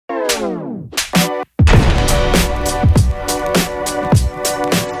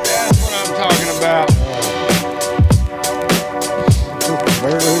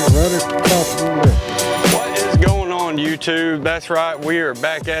YouTube, that's right, we are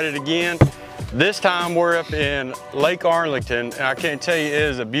back at it again. This time we're up in Lake Arlington, and I can't tell you, it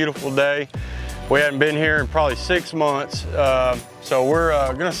is a beautiful day. We hadn't been here in probably 6 months, so we're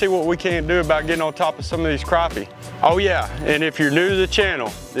gonna see what we can do about getting on top of some of these crappie. Oh yeah, and if you're new to the channel,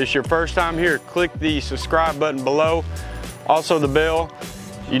 this is your first time here, click the subscribe button below, also the bell.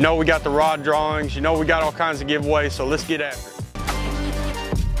 You know we got the rod drawings, you know we got all kinds of giveaways, so let's get after it.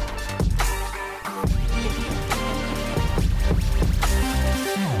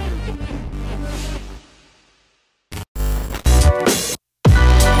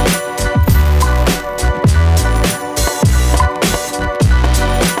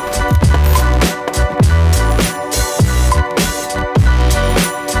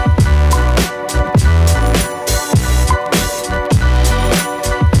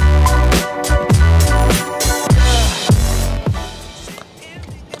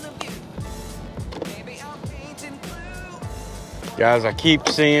 Guys, I keep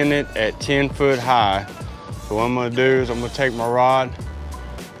seeing it at 10 foot high. So what I'm gonna do is I'm gonna take my rod,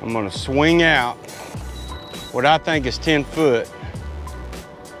 I'm gonna swing out what I think is 10 foot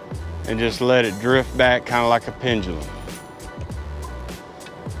and just let it drift back kind of like a pendulum.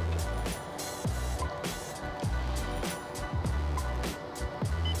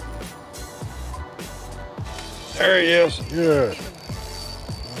 There he is. Good.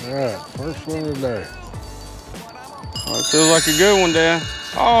 All right, first one of the day. Oh, it feels like a good one, Dad.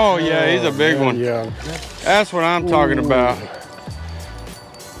 Oh yeah, he's a big one. Yeah. That's what I'm talking about.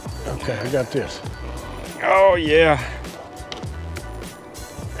 Okay, I got this. Oh yeah.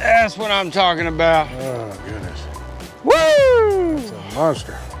 That's what I'm talking about. Oh goodness. Woo! It's a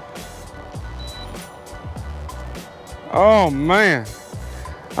monster. Oh man.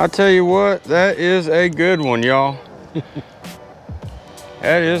 I tell you what, that is a good one, y'all.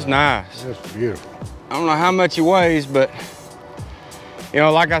 That is nice. That's beautiful. I don't know how much he weighs, but you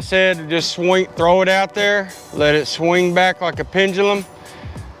know, like I said, just swing, throw it out there, let it swing back like a pendulum.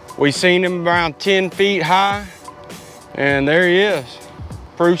 We seen him around 10 feet high, and there he is.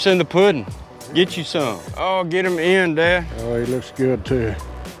 Proof's in the pudding. Get you some. Oh, get him in, Dad. Oh, he looks good too.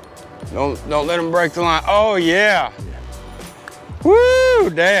 Don't let him break the line. Oh yeah. Woo,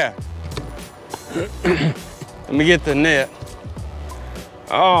 Dad. Let me get the net.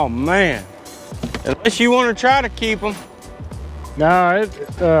 Oh man. Unless you want to try to keep them. No,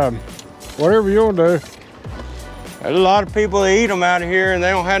 whatever you want to do. There's a lot of people that eat them out of here and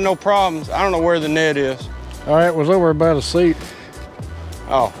they don't have no problems. I don't know where the net is. All right, it was over by the seat.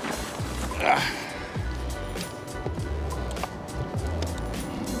 Oh.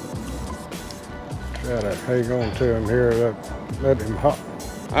 Try to hang on to him here, let him hop.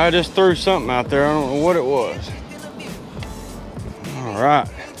 I just threw something out there. I don't know what it was. All right.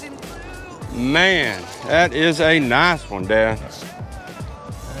 Man, that is a nice one, Dad.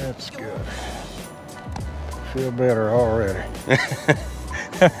 That's good. Feel better already.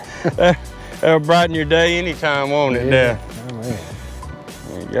 That'll brighten your day anytime, won't it, Yeah. Dad? Oh, man.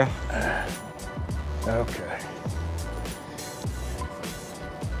 There you go. Okay.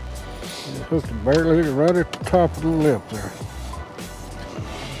 Just hooked it barely right at the top of the lip there.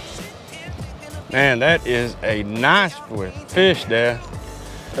 Man, that is a nice fish, Dad.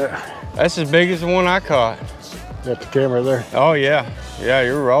 That's as big as the one I caught. Got the camera there? Oh yeah, yeah,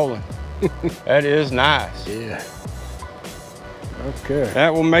 you're rolling. That is nice. Yeah. Okay.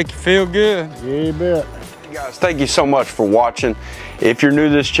 That will make you feel good. Yeah, you bet. Hey guys, thank you so much for watching. If you're new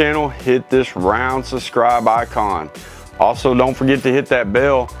to this channel, hit this round subscribe icon. Also, don't forget to hit that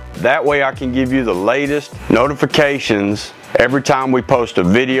bell. That way I can give you the latest notifications every time we post a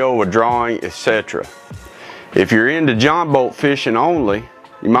video, a drawing, etc. If you're into John boat fishing only,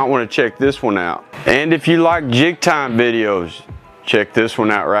 you might want to check this one out. And if you like jig time videos, check this one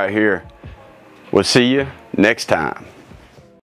out right here. We'll see you next time.